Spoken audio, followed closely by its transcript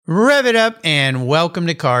Rev it up and welcome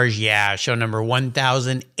to Cars Yeah, show number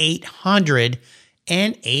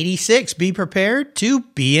 1886. Be prepared to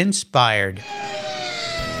be inspired.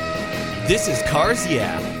 This is Cars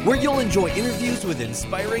Yeah, where you'll enjoy interviews with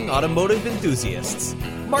inspiring automotive enthusiasts.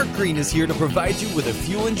 Mark Green is here to provide you with a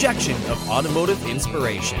fuel injection of automotive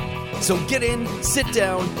inspiration. So get in, sit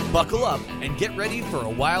down, buckle up, and get ready for a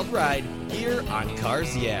wild ride here on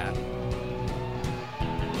Cars Yeah.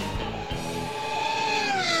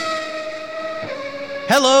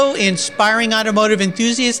 Hello, inspiring automotive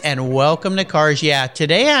enthusiasts, and welcome to Cars Yeah.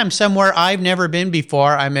 Today I'm somewhere I've never been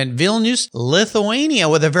before. I'm in Vilnius, Lithuania,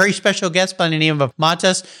 with a very special guest by the name of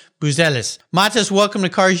Matas Buzelis. Matas, welcome to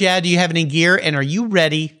Cars Yeah. Do you have any gear, and are you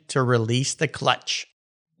ready to release the clutch?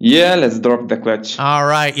 Yeah, let's drop the clutch. All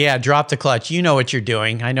right. Yeah, drop the clutch. You know what you're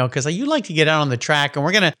doing. I know, because you like to get out on the track, and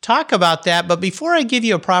we're going to talk about that. But before I give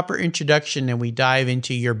you a proper introduction and we dive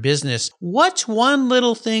into your business, what's one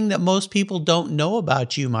little thing that most people don't know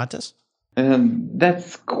about you, Matas?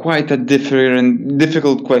 That's quite a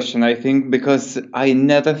difficult question, I think, because I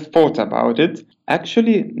never thought about it.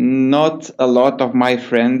 Actually, not a lot of my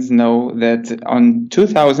friends know that on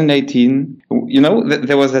 2018,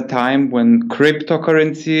 there was a time when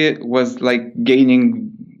cryptocurrency was like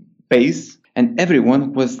gaining pace and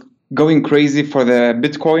everyone was going crazy for the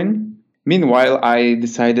Bitcoin. Meanwhile, I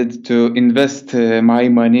decided to invest my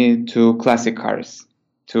money to classic cars.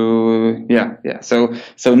 So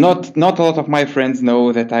not a lot of my friends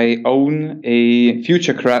know that I own a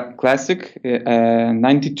future classic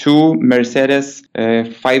 92 Mercedes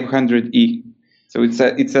 500e. So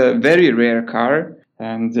it's a very rare car,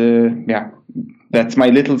 and that's my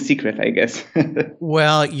little secret, I guess.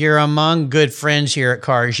 Well, you're among good friends here at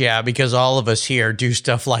Cars Yeah, because all of us here do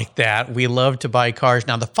stuff like that. We love to buy cars.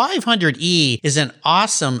 Now, the 500e is an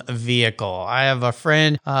awesome vehicle. I have a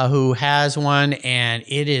friend who has one, and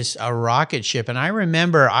it is a rocket ship. And I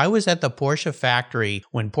remember I was at the Porsche factory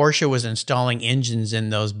when Porsche was installing engines in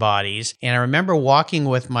those bodies. And I remember walking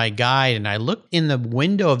with my guide, and I looked in the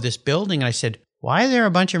window of this building, and I said, "Why are there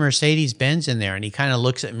a bunch of Mercedes-Benz in there?" And he kind of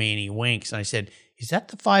looks at me and he winks. And I said, "Is that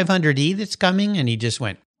the 500e that's coming?" And he just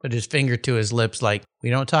put his finger to his lips like, "We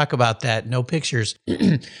don't talk about that. No pictures."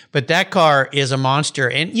 But that car is a monster.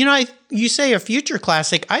 And, you say a future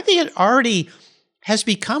classic. I think it already has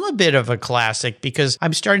become a bit of a classic because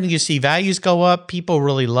I'm starting to see values go up. People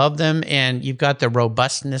really love them. And you've got the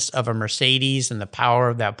robustness of a Mercedes and the power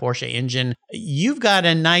of that Porsche engine. You've got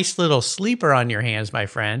a nice little sleeper on your hands, my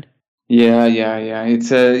friend. Yeah. It's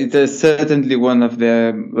certainly one of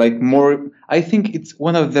the I think it's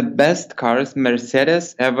one of the best cars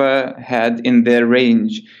Mercedes ever had in their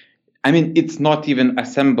range. I mean, it's not even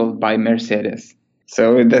assembled by Mercedes.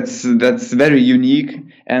 So that's very unique.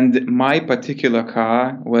 And my particular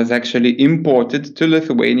car was actually imported to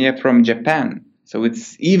Lithuania from Japan. So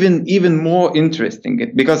it's even more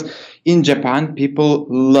interesting because in Japan, people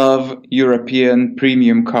love European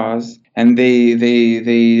premium cars. And they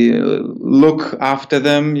look after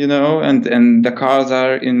them, and the cars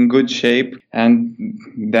are in good shape. And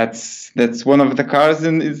that's one of the cars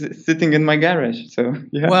is sitting in my garage. So,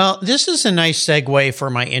 yeah. Well, this is a nice segue for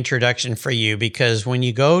my introduction for you, because when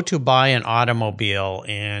you go to buy an automobile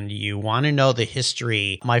and you want to know the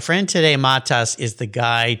history, my friend today, Matas, is the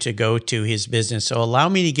guy to go to his business. So allow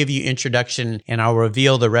me to give you introduction and I'll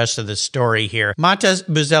reveal the rest of the story here. Matas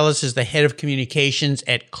Buzelis is the head of communications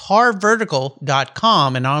at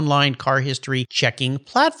CarVertical.com, an online car history checking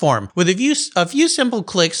platform. With a few simple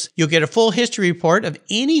clicks, you'll get a full history report of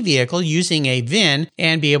any vehicle using a VIN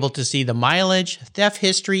and be able to see the mileage, theft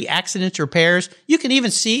history, accidents, repairs. You can even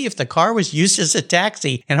see if the car was used as a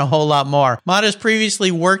taxi and a whole lot more. Matas previously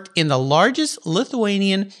worked in the largest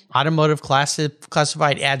Lithuanian automotive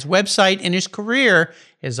classified ads website, and his career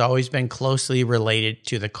has always been closely related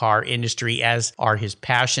to the car industry, as are his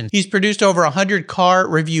passion. He's produced over 100 car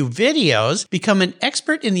review videos, become an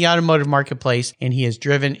expert in the automotive marketplace, and he has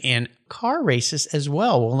driven in car races as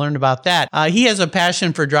well. We'll learn about that. He has a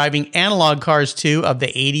passion for driving analog cars too, of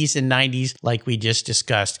the 80s and 90s, like we just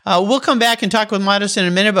discussed. We'll come back and talk with Matas in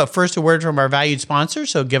a minute, but first a word from our valued sponsor,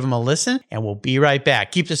 so give them a listen, and we'll be right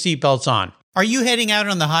back. Keep the seatbelts on. Are you heading out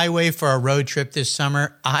on the highway for a road trip this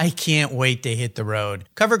summer? I can't wait to hit the road.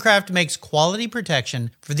 Covercraft makes quality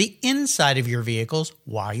protection for the inside of your vehicles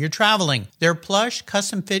while you're traveling. Their plush,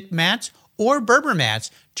 custom fit mats or Berber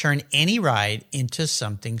mats turn any ride into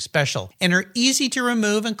something special and are easy to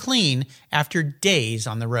remove and clean after days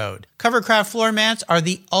on the road. Covercraft floor mats are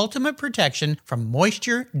the ultimate protection from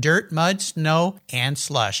moisture, dirt, mud, snow, and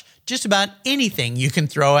slush. Just about anything you can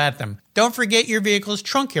throw at them. Don't forget your vehicle's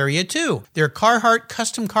trunk area too. Their Carhartt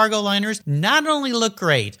custom cargo liners not only look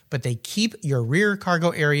great, but they keep your rear cargo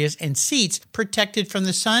areas and seats protected from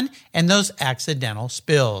the sun and those accidental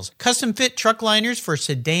spills. Custom fit truck liners for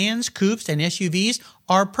sedans, coupes, and SUVs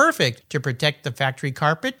are perfect to protect the factory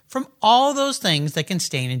carpet from all those things that can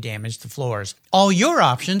stain and damage the floors. All your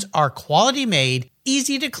options are quality made,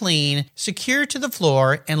 easy to clean, secure to the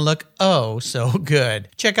floor, and look oh so good.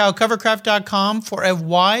 Check out Covercraft.com for a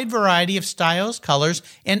wide variety of styles, colors,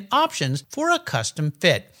 and options for a custom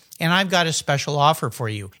fit. And I've got a special offer for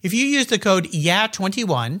you. If you use the code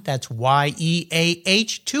YEAH21, that's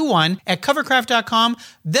YEAH21 at Covercraft.com,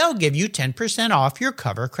 they'll give you 10% off your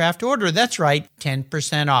Covercraft order. That's right,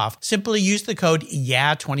 10% off. Simply use the code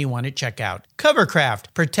YEAH21 at checkout.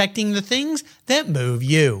 Covercraft, protecting the things that move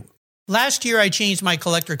you. Last year, I changed my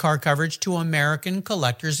collector car coverage to American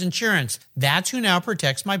Collectors Insurance. That's who now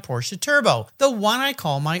protects my Porsche Turbo, the one I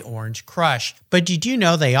call my Orange Crush. But did you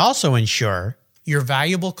know they also insure your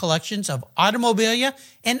valuable collections of automobilia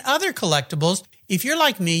and other collectibles? If you're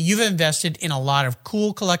like me, you've invested in a lot of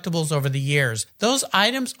cool collectibles over the years. Those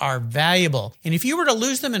items are valuable, and if you were to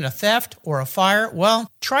lose them in a theft or a fire,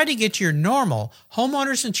 well, try to get your normal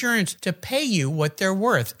homeowner's insurance to pay you what they're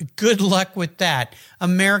worth. Good luck with that.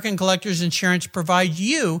 American Collectors Insurance provides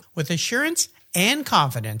you with assurance and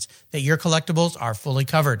confidence that your collectibles are fully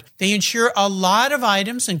covered. They insure a lot of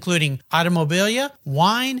items, including automobilia,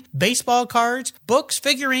 wine, baseball cards, books,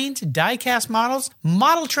 figurines, die-cast models,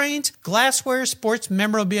 model trains, glassware, sports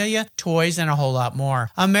memorabilia, toys, and a whole lot more.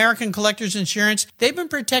 American Collectors Insurance, they've been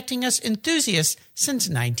protecting us enthusiasts since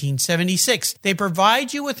 1976. They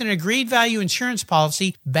provide you with an agreed value insurance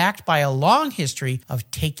policy backed by a long history of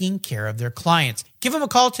taking care of their clients. Give them a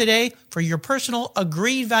call today for your personal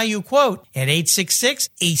agreed value quote at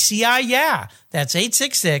 866-ACI-YEAH. That's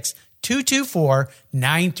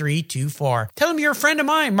 866-224-9324. Tell them you're a friend of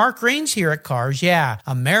mine, Mark Rains here at Cars Yeah,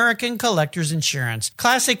 American Collectors Insurance.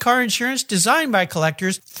 Classic car insurance designed by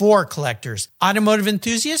collectors for collectors. Automotive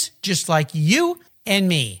enthusiasts just like you and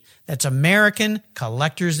me. That's American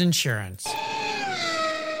Collectors Insurance.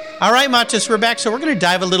 All right, Matas, we're back. So we're going to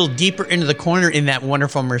dive a little deeper into the corner in that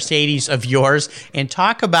wonderful Mercedes of yours and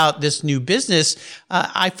talk about this new business.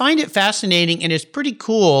 I find it fascinating and it's pretty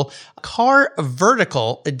cool.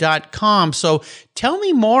 Carvertical.com. So tell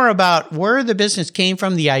me more about where the business came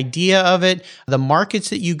from, the idea of it, the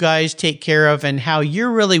markets that you guys take care of, and how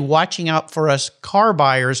you're really watching out for us car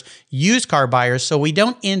buyers, used car buyers, so we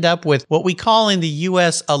don't end up with what we call in the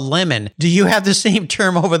U.S. a lemon. Do you have the same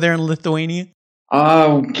term over there in Lithuania?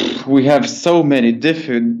 We have so many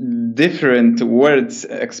different words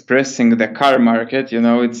expressing the car market. You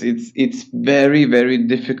know, it's very, very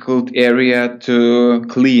difficult area to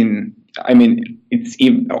clean. I mean,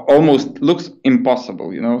 almost looks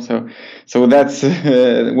impossible, you know. So that's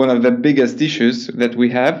one of the biggest issues that we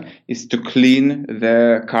have is to clean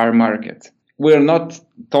the car market. We're not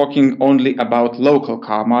talking only about local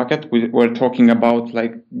car market. We're talking about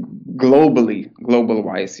like global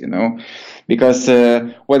wise, you know, because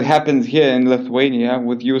what happens here in Lithuania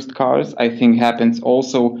with used cars, I think happens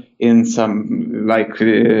also in some like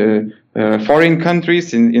foreign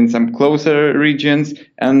countries, in some closer regions,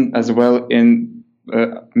 and as well in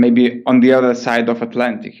maybe on the other side of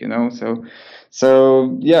Atlantic, you know.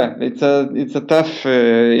 So yeah, it's a tough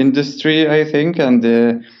industry, I think, and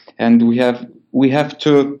we have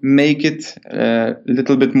to make it a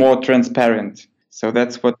little bit more transparent. So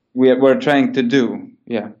that's what we're trying to do.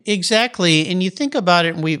 Yeah, exactly. And you think about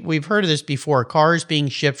it, and we've heard of this before, cars being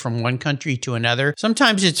shipped from one country to another.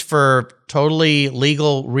 Sometimes it's for totally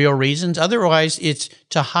legal, real reasons. Otherwise, it's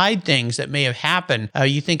to hide things that may have happened.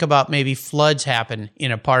 You think about maybe floods happen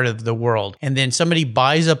in a part of the world, and then somebody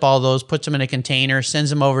buys up all those, puts them in a container, sends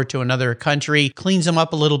them over to another country, cleans them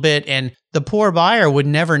up a little bit, and the poor buyer would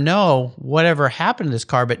never know whatever happened to this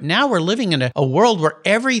car. But now we're living in a world where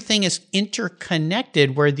everything is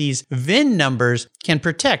interconnected, where these VIN numbers can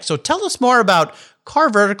protect. So tell us more about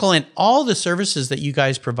Carvertical and all the services that you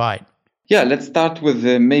guys provide. Yeah, let's start with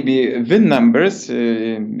maybe VIN numbers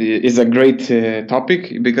is a great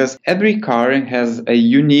topic, because every car has a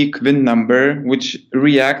unique VIN number which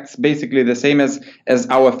reacts basically the same as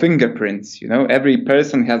our fingerprints. You know, every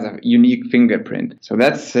person has a unique fingerprint. So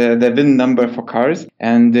that's the VIN number for cars.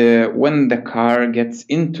 And when the car gets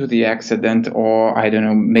into the accident, or I don't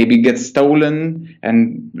know, maybe gets stolen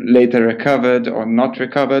and later recovered or not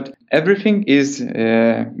recovered, everything is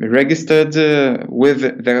registered with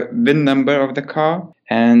the VIN number of the car.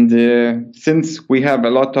 And since we have a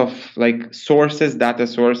lot of like sources, data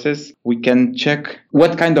sources, we can check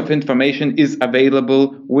what kind of information is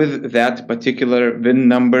available with that particular VIN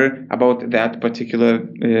number about that particular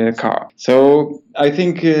car. So I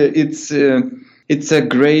think it's a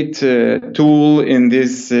great tool in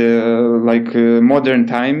this modern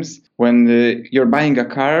times. When you're buying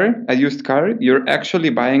a used car, you're actually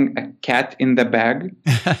buying a cat in the bag.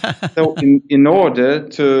 So in order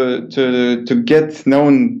to get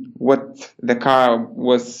known what the car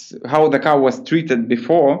was, how the car was treated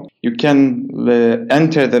before, you can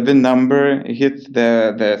enter the VIN number, hit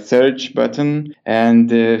the search button,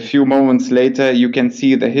 and a few moments later, you can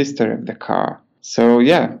see the history of the car. So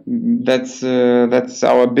yeah, that's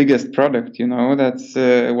our biggest product, that's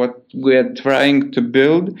what we're trying to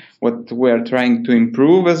build, what we're trying to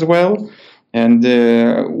improve as well. And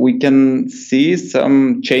we can see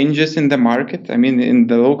some changes in the market. I mean, in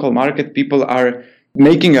the local market, people are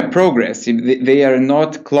making a progress. They are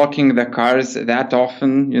not clocking the cars that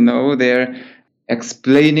often, they're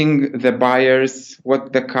explaining the buyers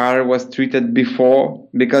what the car was treated before,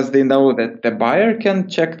 because they know that the buyer can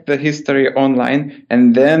check the history online,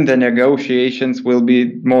 and then the negotiations will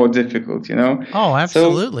be more difficult, Oh,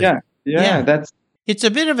 absolutely. So, yeah. It's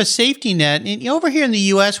a bit of a safety net. And over here in the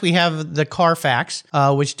U.S., we have the Carfax,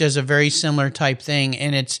 which does a very similar type thing.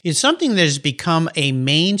 And it's something that has become a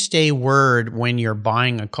mainstay word when you're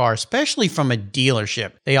buying a car, especially from a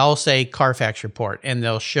dealership. They all say Carfax report, and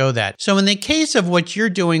they'll show that. So in the case of what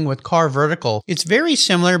you're doing with Car Vertical, it's very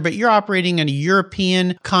similar, but you're operating at a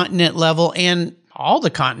European continent level and all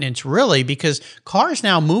the continents really, because cars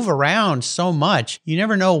now move around so much. You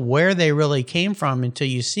never know where they really came from until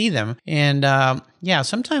you see them. And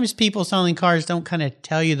sometimes people selling cars don't kind of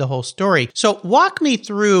tell you the whole story. So walk me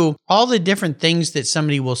through all the different things that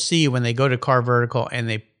somebody will see when they go to Car Vertical and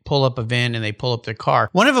they pull up a VIN and they pull up their car.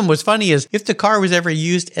 One of them was funny is if the car was ever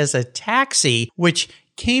used as a taxi, which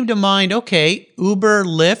came to mind, okay, Uber,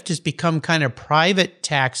 Lyft has become kind of private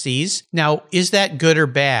taxis. Now, is that good or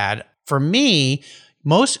bad? For me,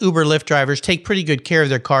 most Uber Lyft drivers take pretty good care of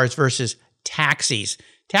their cars versus taxis.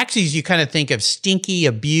 Taxis, you kind of think of stinky,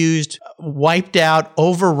 abused, wiped out,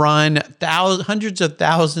 overrun, hundreds of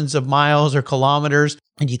thousands of miles or kilometers.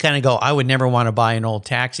 And you kind of go, I would never want to buy an old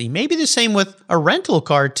taxi. Maybe the same with a rental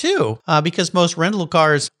car too, because most rental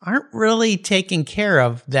cars aren't really taken care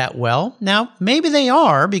of that well. Now, maybe they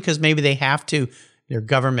are because maybe they have to. They're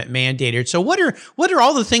government mandated. So what are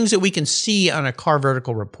all the things that we can see on a Car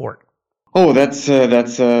Vertical report? Oh, that's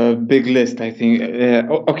a big list, I think.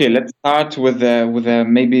 Okay, let's start with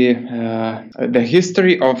maybe the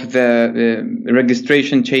history of the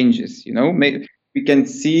registration changes. We can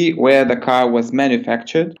see where the car was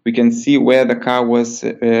manufactured. We can see where the car was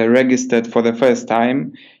registered for the first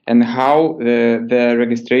time, and how the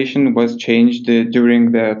registration was changed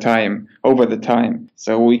during the time, over the time.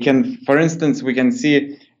 So we can, for instance,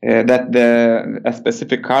 see that a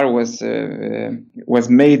specific car was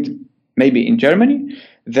made maybe in Germany,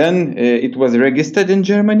 then it was registered in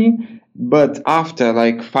Germany, but after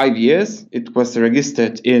like 5 years, it was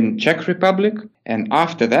registered in Czech Republic, and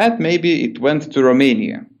after that, maybe it went to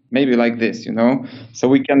Romania, maybe like this, So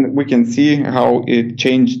we can see how it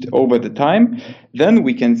changed over the time. Then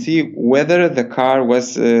we can see whether the car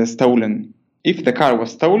was stolen. If the car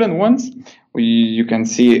was stolen once, you can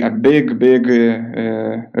see a big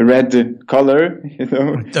red color,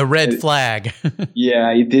 The red flag.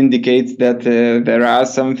 Yeah, it indicates that there are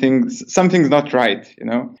something's not right,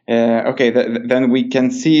 then we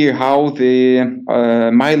can see how the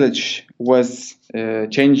mileage was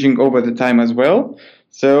changing over the time as well.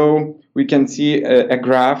 So we can see a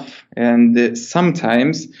graph, and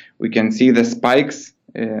sometimes we can see the spikes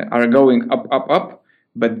are going up.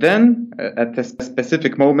 But then at a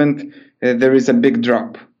specific moment, there is a big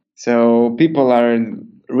drop. So people are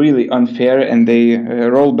really unfair, and they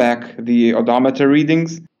roll back the odometer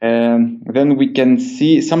readings. Then we can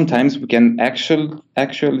see, sometimes we can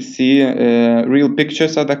actually see real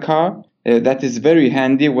pictures of the car. That is very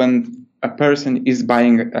handy when a person is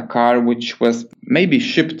buying a car which was maybe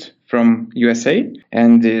shipped from USA,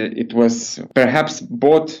 and it was perhaps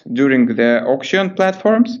bought during the auction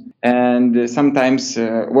platforms. And sometimes,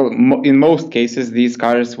 in most cases, these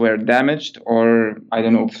cars were damaged or,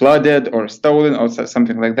 flooded or stolen or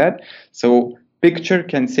something like that. So picture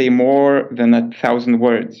can say more than 1,000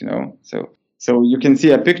 words, So you can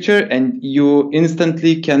see a picture and you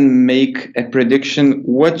instantly can make a prediction.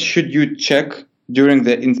 What should you check during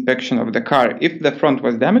the inspection of the car. If the front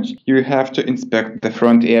was damaged, you have to inspect the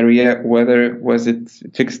front area, whether was it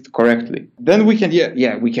fixed correctly. Then we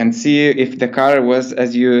can see if the car was,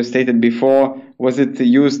 as you stated before, was it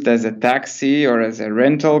used as a taxi or as a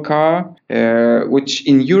rental car, which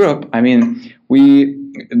in Europe,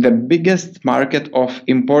 the biggest market of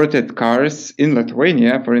imported cars in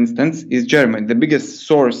Lithuania, for instance, is Germany, the biggest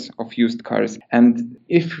source of used cars. And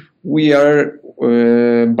if we are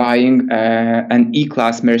buying an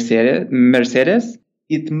E-Class Mercedes,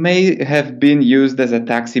 it may have been used as a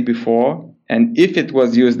taxi before. And if it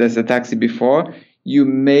was used as a taxi before, you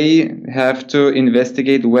may have to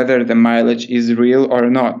investigate whether the mileage is real or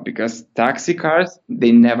not, because taxi cars,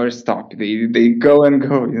 they never stop. They go and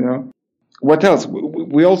go, What else?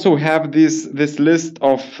 We also have this list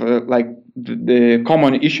of the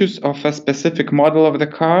common issues of a specific model of the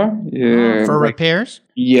car. For repairs?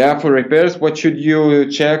 Yeah, for repairs. What should you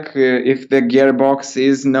check if the gearbox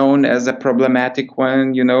is known as a problematic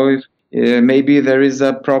one? If maybe there is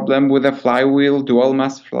a problem with a flywheel. Dual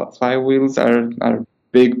mass flywheels are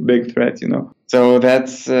big threat. So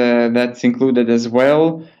that's included as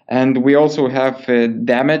well. And we also have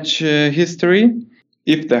damage history.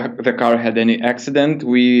 If the car had any accident,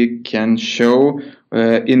 we can show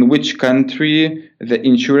in which country the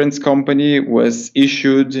insurance company was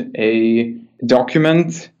issued a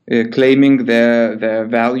document claiming the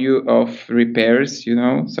value of repairs,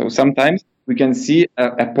 So sometimes we can see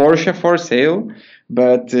a Porsche for sale,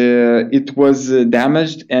 but it was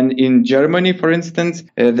damaged. And in Germany, for instance,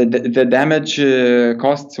 the damage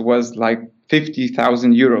cost was like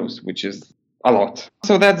 50,000 euros, which is a lot.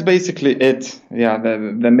 So that's basically it. Yeah,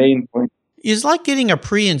 the main point. It's like getting a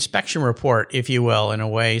pre-inspection report, if you will, in a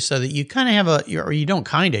way, so that you kind of have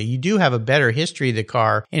you do have a better history of the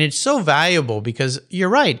car. And it's so valuable because you're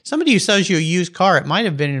right. Somebody who sells you a used car, it might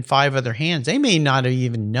have been in 5 other hands. They may not have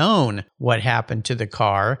even known what happened to the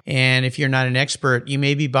car. And if you're not an expert, you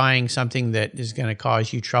may be buying something that is going to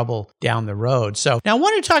cause you trouble down the road. So now I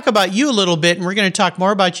want to talk about you a little bit, and we're going to talk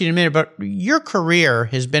more about you in a minute, but your career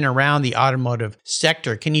has been around the automotive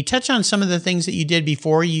sector. Can you touch on some of the things that you did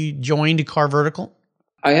before you joined Car Vertical?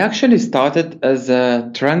 I actually started as a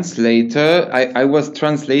translator. I was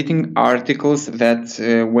translating articles that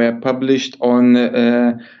were published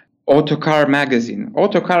on Autocar magazine.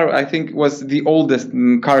 Autocar, I think, was the oldest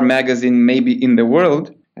car magazine maybe in the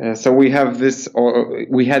world. So we had this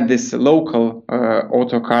local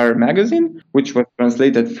Autocar magazine, which was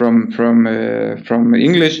translated from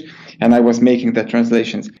English, and I was making the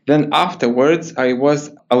translations. Then afterwards, I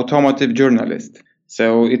was automotive journalist.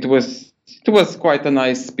 So it was quite a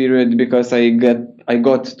nice period because I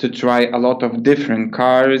got to try a lot of different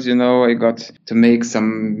cars. I got to make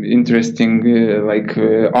some interesting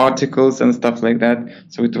articles and stuff like that.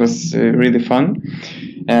 So it was really fun.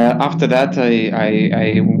 After that,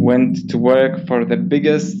 I went to work for the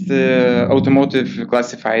biggest automotive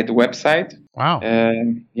classified website. Wow.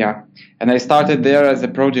 And I started there as a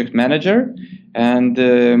project manager and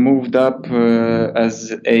moved up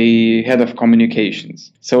as a head of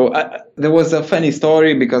communications. So there was a funny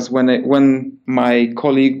story because when my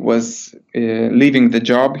colleague was leaving the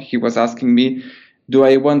job, he was asking me, do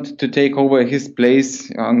I want to take over his place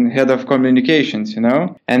on head of communications,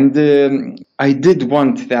 And I did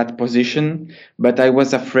want that position, but I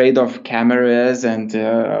was afraid of cameras and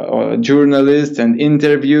journalists and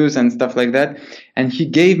interviews and stuff like that. And he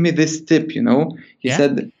gave me this tip, He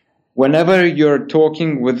said, whenever you're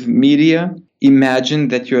talking with media, imagine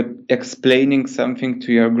that you're explaining something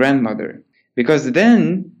to your grandmother. Because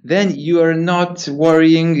then you are not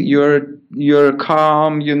worrying, you're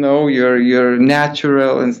calm, you're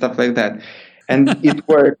natural and stuff like that. And it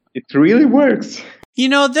works. It really works.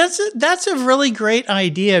 That's a really great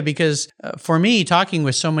idea because for me, talking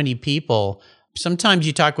with so many people, sometimes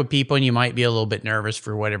you talk with people and you might be a little bit nervous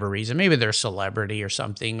for whatever reason. Maybe they're a celebrity or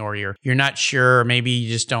something, or you're not sure. Maybe you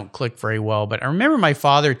just don't click very well. But I remember my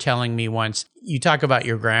father telling me once, you talk about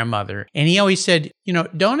your grandmother, and he always said,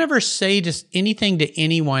 don't ever say anything to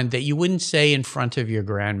anyone that you wouldn't say in front of your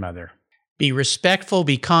grandmother. Be respectful,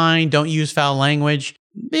 be kind, don't use foul language.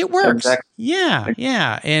 It works. Exactly.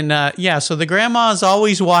 Yeah. And so the grandma is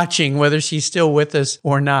always watching whether she's still with us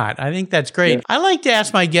or not. I think that's great. Yeah. I like to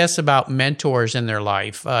ask my guests about mentors in their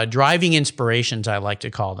life, driving inspirations, I like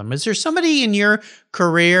to call them. Is there somebody in your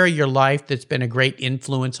career, your life that's been a great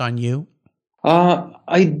influence on you? That's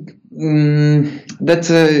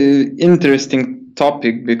an interesting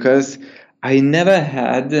topic because I never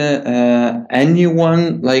had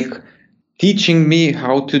anyone teaching me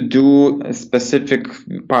how to do specific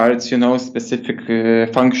parts,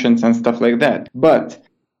 specific functions and stuff like that. But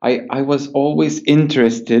I was always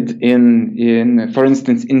interested in, for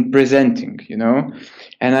instance, in presenting,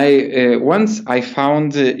 And once I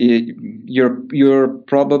found you're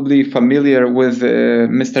probably familiar with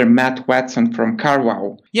Mr. Matt Watson from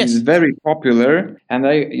CarWow. Yes. He's very popular, and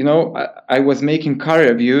I was making car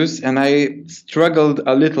reviews, and I struggled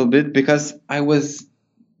a little bit because I was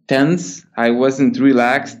tense, I wasn't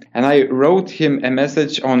relaxed, and I wrote him a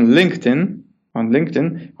message on LinkedIn,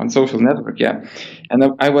 on social network,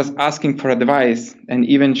 and I was asking for advice, and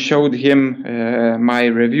even showed him my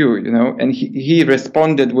review, and he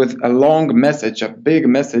responded with a long message, a big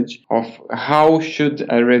message of how should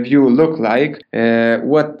a review look like,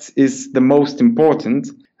 what is the most important.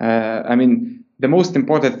 The most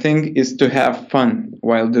important thing is to have fun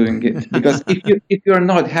while doing it, because if you're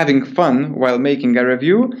not having fun while making a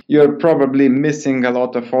review, you're probably missing a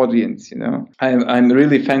lot of audience. I'm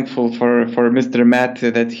really thankful for Mr. Matt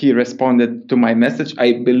that he responded to my message.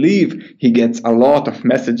 I believe he gets a lot of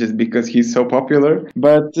messages because he's so popular.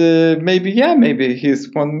 But maybe he's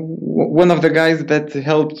one of the guys that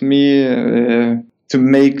helped me to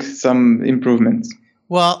make some improvements.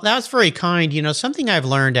 Well, that's very kind. Something I've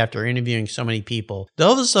learned after interviewing so many people,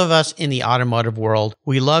 those of us in the automotive world,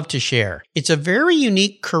 we love to share. It's a very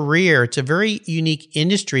unique career. It's a very unique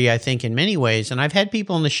industry, I think, in many ways. And I've had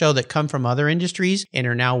people on the show that come from other industries and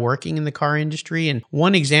are now working in the car industry. And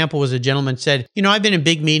one example was a gentleman said, I've been in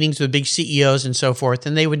big meetings with big CEOs and so forth,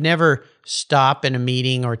 and they would never stop in a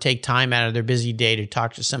meeting or take time out of their busy day to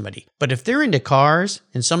talk to somebody. But if they're into cars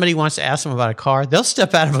and somebody wants to ask them about a car, they'll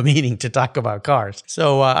step out of a meeting to talk about cars.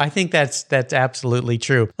 So I think that's absolutely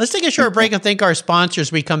true. Let's take a short break and thank our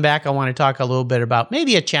sponsors. We come back, I want to talk a little bit about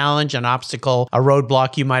maybe a challenge, an obstacle, a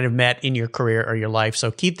roadblock you might have met in your career or your life.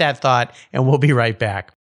 So keep that thought and we'll be right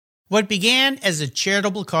back. What began as a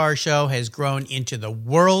charitable car show has grown into the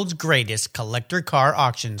world's greatest collector car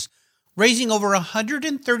auctions, raising over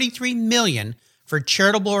 $133 million for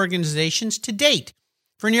charitable organizations to date.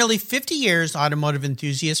 For nearly 50 years, automotive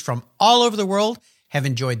enthusiasts from all over the world have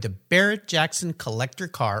enjoyed the Barrett-Jackson collector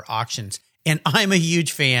car auctions, and I'm a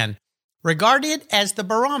huge fan. Regarded as the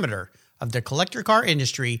barometer of the collector car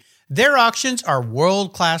industry, their auctions are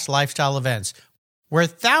world-class lifestyle events where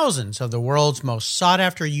thousands of the world's most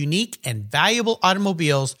sought-after, unique, and valuable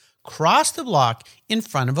automobiles cross the block in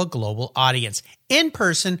front of a global audience, in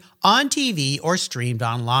person, on TV, or streamed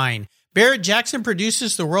online. Barrett-Jackson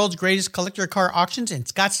produces the world's greatest collector car auctions in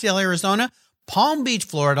Scottsdale, Arizona, Palm Beach,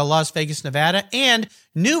 Florida, Las Vegas, Nevada, and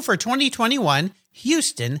new for 2021,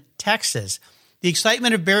 Houston, Texas. The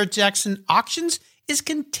excitement of Barrett-Jackson auctions is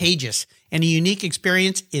contagious, and a unique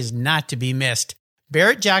experience is not to be missed.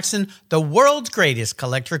 Barrett-Jackson, the world's greatest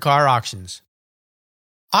collector car auctions.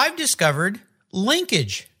 I've discovered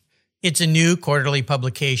Linkage. It's a new quarterly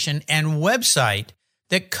publication and website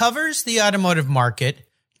that covers the automotive market,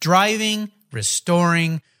 driving,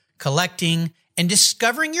 restoring, collecting, and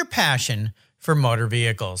discovering your passion for motor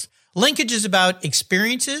vehicles. Linkage is about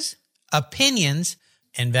experiences, opinions,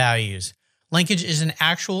 and values. Linkage is an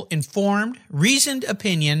actual informed, reasoned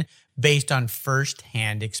opinion based on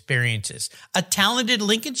first-hand experiences. A talented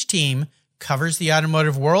Linkage team covers the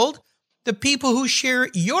automotive world, the people who share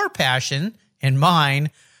your passion and mine,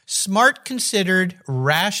 smart, considered,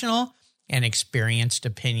 rational, and experienced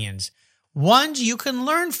opinions, ones you can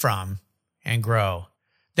learn from and grow.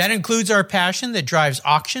 That includes our passion that drives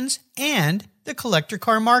auctions and the collector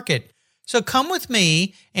car market. So come with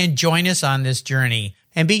me and join us on this journey.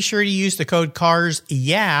 And be sure to use the code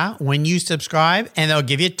CARSYEAH when you subscribe, and they'll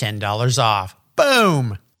give you $10 off.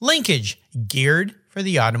 Boom! Linkage, geared for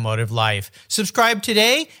the automotive life. Subscribe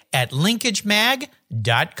today at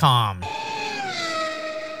linkagemag.com.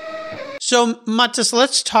 So, Matas,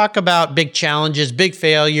 let's talk about big challenges, big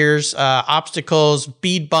failures, obstacles,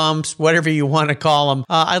 speed bumps, whatever you want to call them.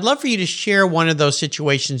 I'd love for you to share one of those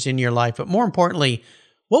situations in your life, but more importantly,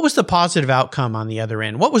 what was the positive outcome on the other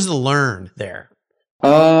end? What was the learn there?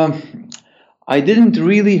 I didn't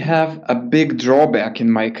really have a big drawback in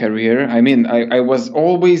my career. I mean, I was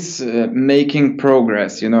always making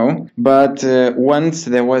progress, but once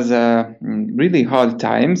there was really hard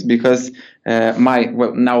times because my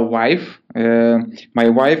wife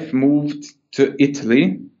moved to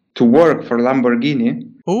Italy to work for Lamborghini.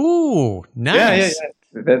 Ooh, nice. Yeah.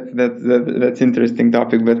 That's interesting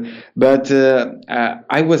topic, but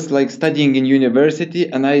I was like studying in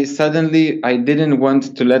university, and I didn't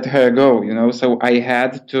want to let her go, so I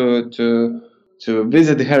had to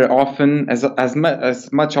visit her often, as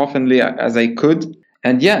much oftenly as I could,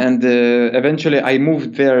 and eventually I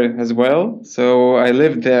moved there as well. So I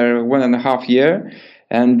lived there 1.5 years,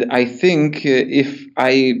 and I think if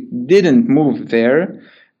I didn't move there,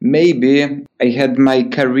 maybe I had my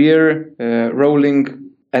career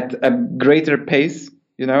rolling at a greater pace,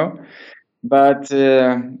 but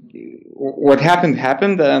what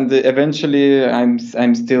happened, and eventually I'm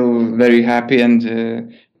still very happy,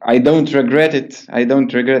 and I don't regret it. I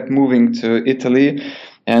don't regret moving to Italy.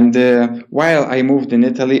 And while I moved in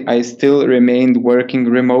Italy, I still remained working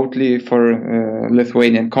remotely for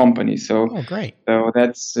Lithuanian companies. So, great. So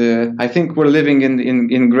that's I think we're living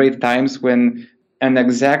in great times when an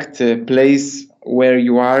exact place where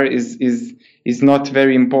you are is not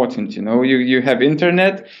very important. You have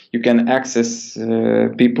internet, you can access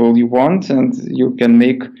people you want, and you can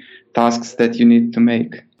make tasks that you need to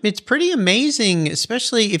make. It's pretty amazing,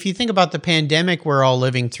 especially if you think about the pandemic we're all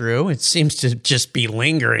living through. It seems to just be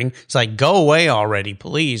lingering. It's like, go away already,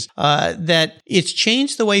 please. That it's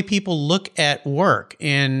changed the way people look at work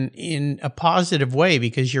and in a positive way,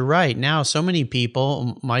 because you're right. Now, so many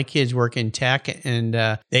people, my kids work in tech, and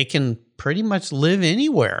they can pretty much live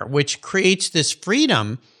anywhere, which creates this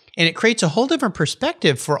freedom. And it creates a whole different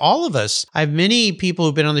perspective for all of us. I have many people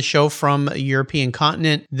who've been on the show from a European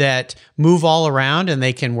continent that move all around, and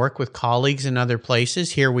they can work with colleagues in other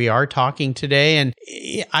places. Here we are talking today. And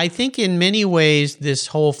I think in many ways, this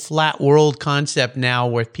whole flat world concept now,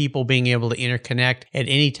 with people being able to interconnect at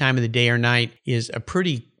any time of the day or night, is a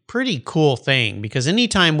pretty cool thing, because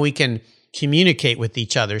anytime we can communicate with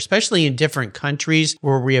each other, especially in different countries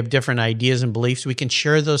where we have different ideas and beliefs, we can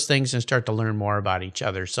share those things and start to learn more about each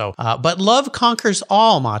other. So, but love conquers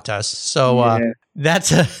all, Matas. So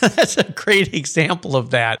that's a great example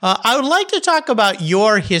of that. I would like to talk about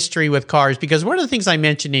your history with cars, because one of the things I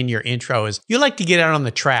mentioned in your intro is you like to get out on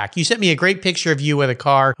the track. You sent me a great picture of you with a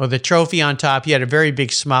car with a trophy on top. You had a very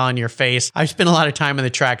big smile on your face. I've spent a lot of time on the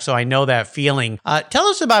track, so I know that feeling. Tell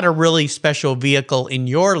us about a really special vehicle in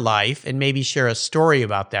your life, and maybe share a story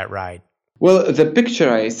about that ride. Well, the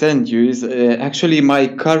picture I sent you is actually my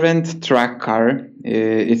current track car.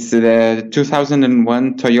 It's the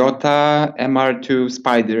 2001 Toyota MR2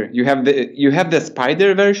 Spider. You have the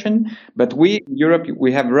Spider version, but we in Europe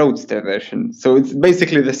we have Roadster version. So it's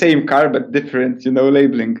basically the same car but different,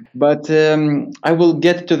 labeling. But I will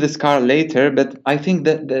get to this car later. But I think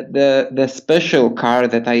that the special car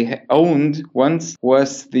that I owned once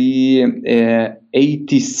was the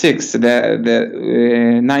 86, the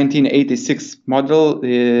 1986 model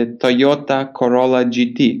Toyota Corolla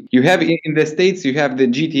GT. You have in the States, you have the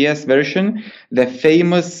GTS version, the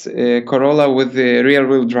famous Corolla with the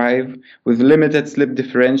rear-wheel drive, with limited slip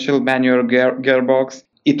differential, manual gearbox.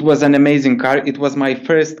 It was an amazing car. It was my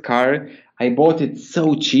first car. I bought it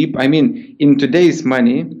so cheap. I mean, in today's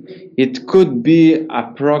money, it could be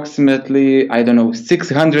approximately, I don't know,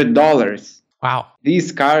 $600. Wow.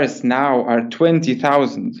 These cars now are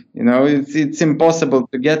 20,000. It's impossible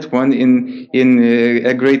to get one in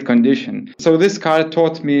a great condition. So this car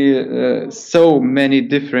taught me so many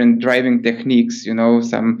different driving techniques.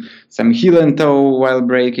 Some heel and toe while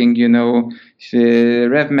braking.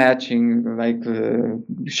 Rev matching, like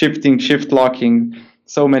shifting, shift locking.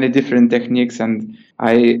 So many different techniques, and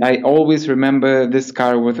I always remember this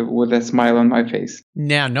car with a smile on my face.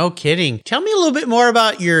 Now, no kidding. Tell me a little bit more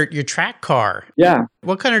about your track car. Yeah.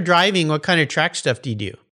 What kind of driving, what kind of track stuff do you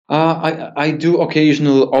do? I do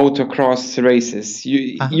occasional autocross races.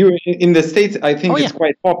 You in the States, I think it's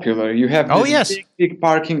quite popular. You have big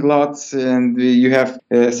parking lots, and you have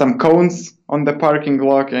some cones on the parking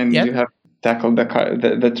lot, and you have tackle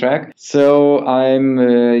the track. So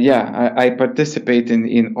I participate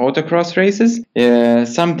in autocross races.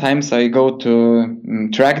 Sometimes I go to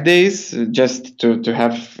track days just to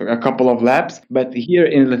have a couple of laps. But here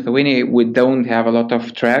in Lithuania, we don't have a lot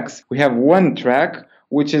of tracks. We have one track,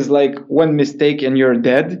 which is like one mistake and you're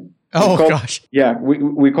dead. Gosh. Yeah,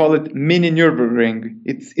 we call it mini Nürburgring.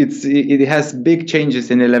 It has big changes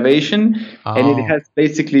in elevation, and it has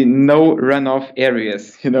basically no runoff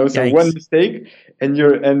areas. So Yikes. One mistake and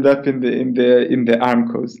you end up in the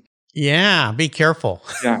Armco's. Yeah, be careful.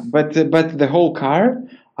 Yeah, but the whole car,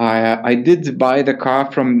 I did buy the car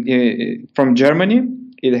from Germany.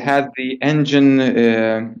 It had the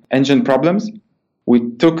engine problems.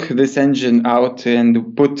 We took this engine out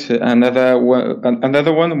and put another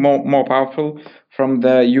one more powerful from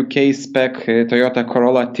the UK spec Toyota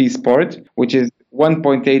Corolla T Sport, which is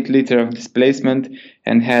 1.8 liter of displacement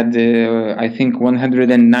and had, I think,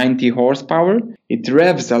 190 horsepower. It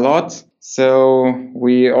revs a lot. So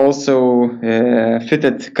we also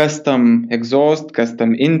fitted custom exhaust,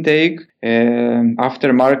 custom intake,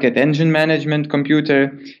 aftermarket engine management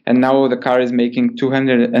computer, and now the car is making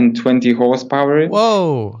 220 horsepower.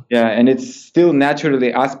 Whoa! Yeah, and it's still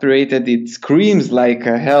naturally aspirated. It screams like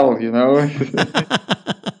hell,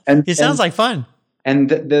 It sounds like fun. And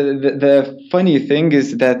the funny thing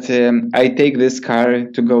is that I take this car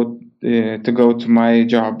to go to my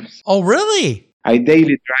job. Oh, really? I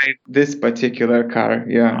daily drive this particular car.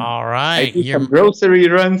 Yeah. All I right. do some grocery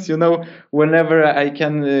runs, whenever I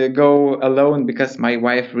can go alone, because my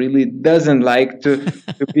wife really doesn't like to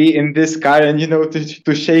be in this car and,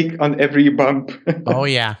 to shake on every bump. Oh,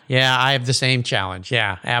 yeah. Yeah, I have the same challenge.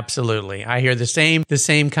 Yeah, absolutely. I hear the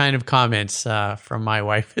same kind of comments from my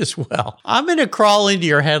wife as well. I'm going to crawl into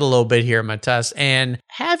your head a little bit here, Matas, and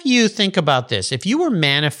have you think about this. If you were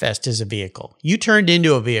manifest as a vehicle, you turned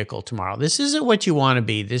into a vehicle tomorrow. This isn't what you want to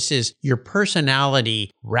be. This is your personality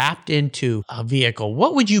wrapped into a vehicle.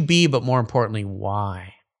 What would you be, but more importantly,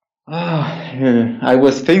 why? I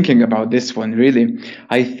was thinking about this one, really.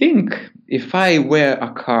 I think if I were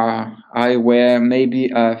a car, I were maybe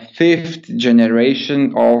a 5th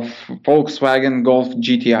generation of Volkswagen Golf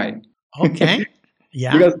GTI. Okay.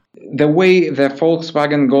 Yeah. Because the way the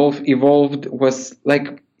Volkswagen Golf evolved was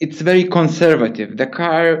like, it's very conservative. The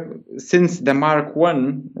car, since the Mark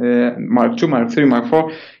 1, Mark 2, Mark 3, Mark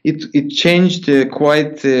 4, it changed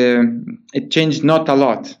it changed not a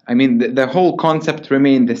lot. I mean, the whole concept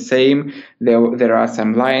remained the same. There are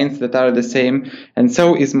some lines that are the same. And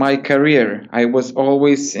so is my career. I was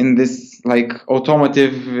always in this like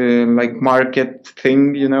automotive market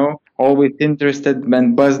thing, always interested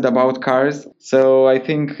and buzzed about cars. So I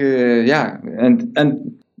think,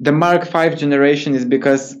 and the Mark V generation is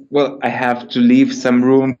because, I have to leave some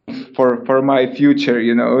room for my future,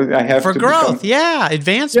 I have for to growth,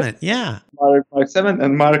 advancement, Mark 7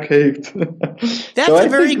 and Mark 8. That's a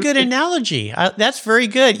very good analogy. That's very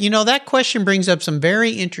good. That question brings up some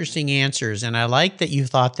very interesting answers, and I like that you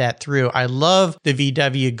thought that through. I love the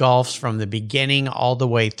VW Golfs from the beginning all the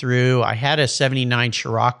way through. I had a 79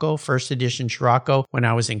 Scirocco, first edition Scirocco, when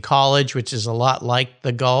I was in college, which is a lot like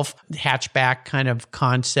the Golf, hatchback kind of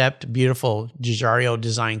concept, beautiful Giugiaro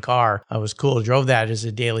design car. It was cool. I drove that as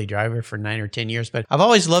a daily driver for 9 or 10 years, but I've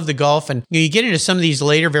always loved the Golf, and you get into some of these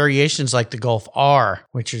later variations like the Golf R,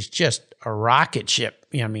 which is just a rocket ship.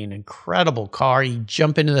 I mean, incredible car. You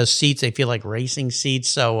jump into those seats, they feel like racing seats.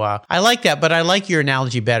 So I like that, but I like your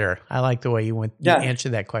analogy better. I like the way you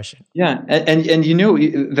answered that question. Yeah, and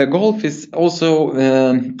the Golf is also,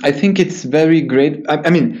 I think it's very great. I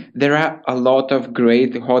mean, there are a lot of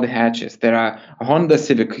great hot hatches. There are Honda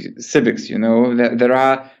Civics, there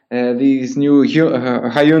are these new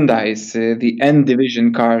Hyundais, the N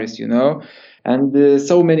division cars, and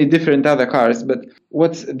so many different other cars. But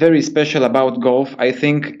what's very special about Golf, I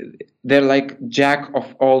think they're like jack of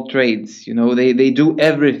all trades. They do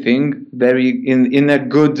everything very in a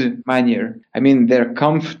good manner. I mean, they're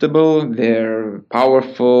comfortable, they're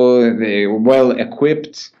powerful, they're well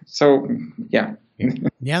equipped. So, yeah.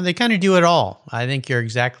 Yeah, they kind of do it all. I think you're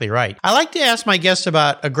exactly right. I like to ask my guests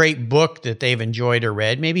about a great book that they've enjoyed or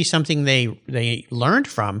read, maybe something they learned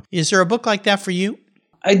from. Is there a book like that for you?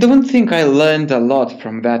 I don't think I learned a lot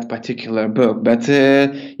from that particular book, but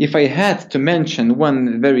if I had to mention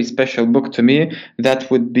one very special book to me,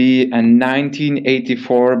 that would be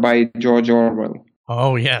 1984 by George Orwell.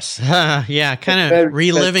 Oh, yes. Yeah, kind of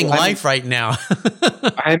reliving life right now.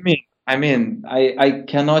 I mean, I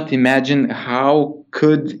cannot imagine how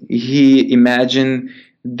could he imagine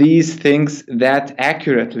these things that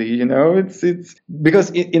accurately, it's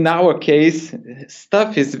because in our case,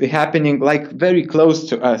 stuff is happening like very close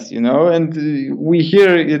to us, and we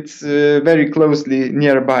hear it's very closely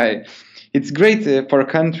nearby. It's great for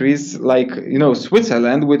countries like,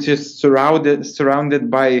 Switzerland, which is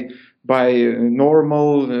surrounded by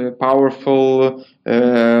normal, powerful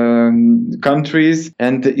countries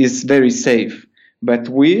and is very safe. But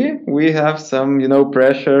we have some,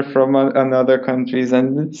 pressure from another countries,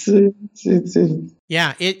 and it's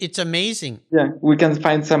yeah, it's amazing. Yeah, we can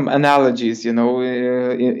find some analogies, in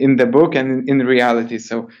the book and in reality.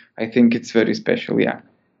 So I think it's very special. Yeah.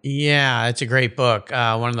 Yeah, it's a great book.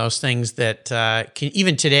 One of those things that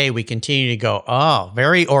even today we continue to go,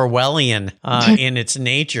 very Orwellian in its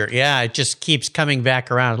nature. Yeah, it just keeps coming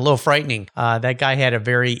back around. A little frightening. That guy had a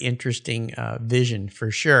very interesting vision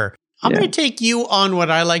for sure. I'm going to take you on what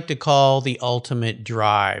I like to call the ultimate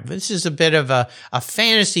drive. This is a bit of a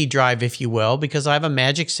fantasy drive, if you will, because I have a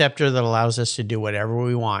magic scepter that allows us to do whatever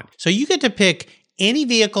we want. So you get to pick any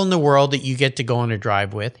vehicle in the world that you get to go on a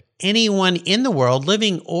drive with, anyone in the world,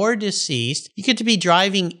 living or deceased. You get to be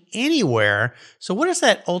driving anywhere. So what does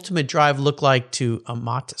that ultimate drive look like to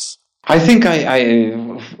Matas? I think I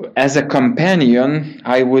as a companion,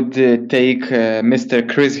 I would take Mr.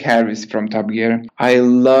 Chris Harris from Top Gear. I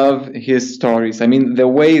love his stories. I mean, the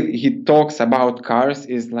way he talks about cars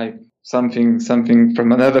is like something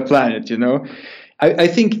from another planet, you know. I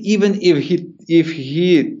think even if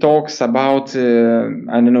he talks about I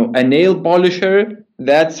don't know, a nail polisher,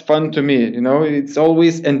 that's fun to me, you know. It's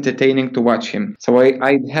always entertaining to watch him. So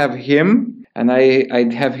I'd have him, and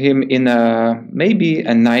I'd have him in maybe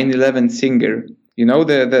a 911 Singer. You know,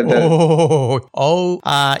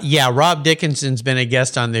 yeah. Rob Dickinson's been a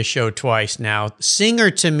guest on this show twice now.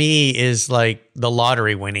 Singer to me is like the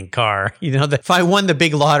lottery winning car. You know, if I won the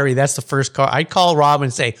big lottery, that's the first car. I'd call Rob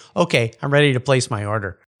and say, okay, I'm ready to place my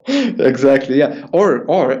order. Exactly, yeah.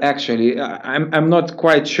 Or actually, I'm not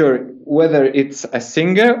quite sure whether it's a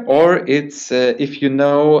Singer or it's, if you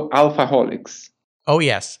know, Alphaholics. Oh,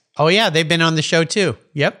 yes. Oh, yeah. They've been on the show, too.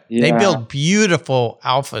 Yep. Yeah. They build beautiful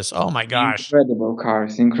Alphas. Oh, my gosh. Incredible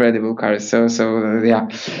cars. So yeah.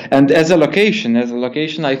 And as a location,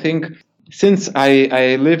 I think since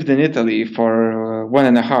I lived in Italy for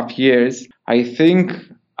 1.5 years, I think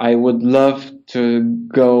I would love to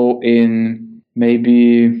go in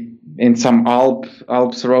maybe in some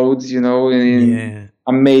Alps roads, you know,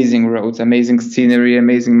 amazing roads, amazing scenery,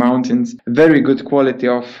 amazing mountains, very good quality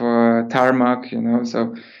of tarmac, you know,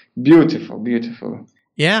 so beautiful.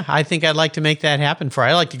 Yeah, I think I'd like to make that happen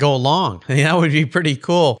I'd like to go along. That would be pretty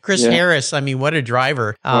cool. Chris Harris, I mean, what a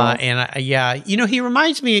driver. You know, he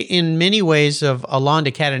reminds me in many ways of Alain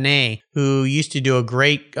de Cadenet, who used to do a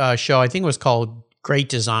great show, I think it was called Great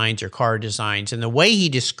Designs or Car Designs. And the way he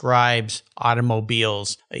describes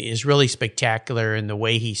automobiles is really spectacular in the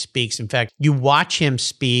way he speaks. In fact, you watch him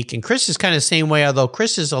speak, and Chris is kind of the same way, although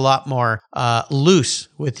Chris is a lot more loose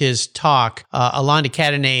with his talk. Alain de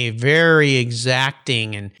Cadenet, very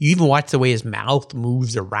exacting, and you even watch the way his mouth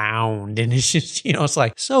moves around, and it's just, you know, it's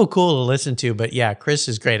like so cool to listen to. But yeah, Chris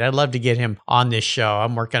is great. I'd love to get him on this show.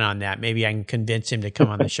 I'm working on that. Maybe I can convince him to come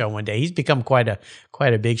on the show one day. He's become quite a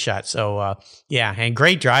big shot. So yeah, and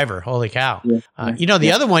great driver. Holy cow. You know,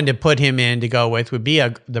 the other one to put him in to go with would be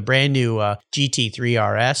the brand new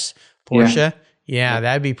GT3 RS Porsche. Yeah,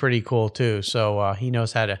 that'd be pretty cool too. So he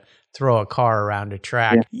knows how to throw a car around a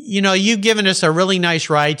track. Yeah. You know, you've given us a really nice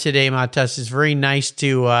ride today, Matas. It's very nice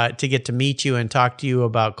to get to meet you and talk to you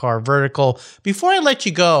about Car Vertical. Before I let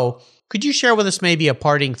you go, could you share with us maybe a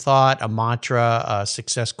parting thought, a mantra, a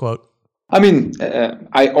success quote? I mean,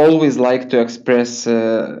 I always like to express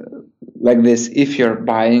like this: if you're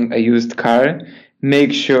buying a used car,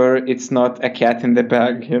 make sure it's not a cat in the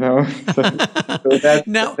bag, you know. So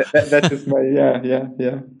that is my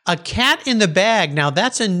yeah. A cat in the bag. Now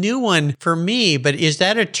that's a new one for me. But is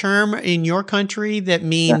that a term in your country that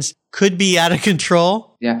means could be out of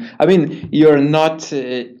control? Yeah, I mean, you're not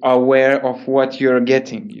aware of what you're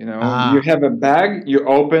getting, you know. You have a bag, you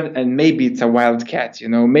open, and maybe it's a wild cat, you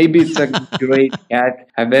know. Maybe it's a great cat,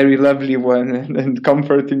 a very lovely one and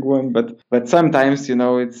comforting one. But sometimes, you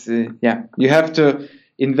know, it's, you have to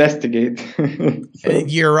investigate. So.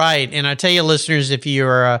 You're right. And I tell you, listeners, if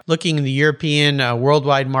you're looking in the European,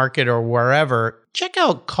 worldwide market or wherever, check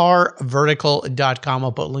out carvertical.com.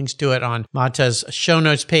 I'll put links to it on Mata's show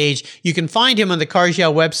notes page. You can find him on the Cars Yeah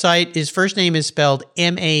website. His first name is spelled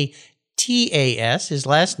Matas. His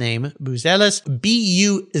last name, Buzelis,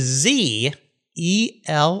 Buzelis.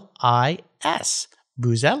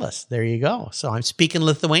 Buzelis. There you go. So I'm speaking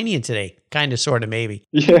Lithuanian today. Kind of, sort of, maybe.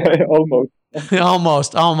 Yeah, almost.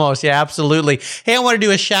 Almost. Yeah, absolutely. Hey, I want to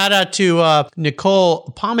do a shout out to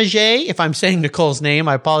Nicole Pomager. If I'm saying Nicole's name,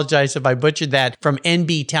 I apologize if I butchered that, from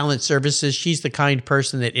NB Talent Services. She's the kind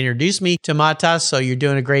person that introduced me to Matas. So you're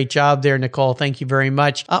doing a great job there, Nicole. Thank you very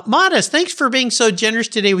much. Matas, thanks for being so generous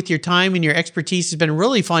today with your time and your expertise. It's been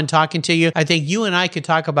really fun talking to you. I think you and I could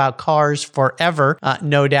talk about cars forever,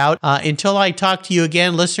 no doubt. Until I talk to you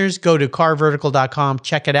again, listeners, go to carvertical.com,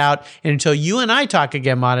 check it out. And until you and I talk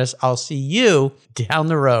again, Matas, I'll see you down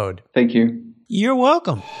the road. Thank you. You're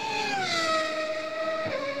welcome.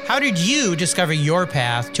 How did you discover your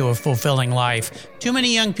path to a fulfilling life? Too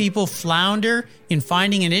many young people flounder in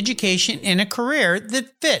finding an education and a career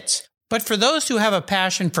that fits. But for those who have a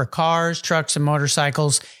passion for cars, trucks, and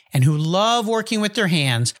motorcycles, and who love working with their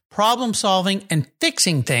hands, problem solving, and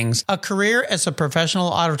fixing things, a career as a professional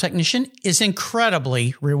auto technician is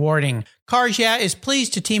incredibly rewarding. Cars Yeah is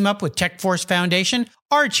pleased to team up with TechForce Foundation,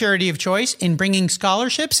 our charity of choice, in bringing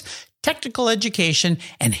scholarships, technical education,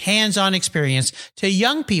 and hands-on experience to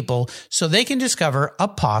young people so they can discover a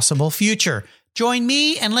possible future. Join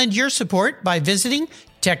me and lend your support by visiting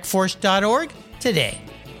techforce.org today.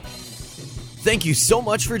 Thank you so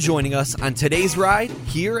much for joining us on today's ride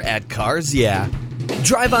here at Cars Yeah.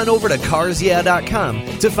 Drive on over to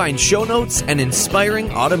carsyeah.com to find show notes and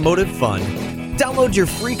inspiring automotive fun. Download your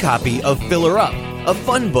free copy of Filler Up, a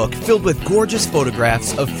fun book filled with gorgeous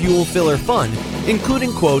photographs of fuel filler fun,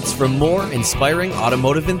 including quotes from more inspiring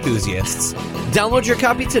automotive enthusiasts. Download your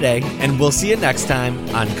copy today, and we'll see you next time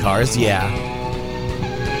on Cars Yeah!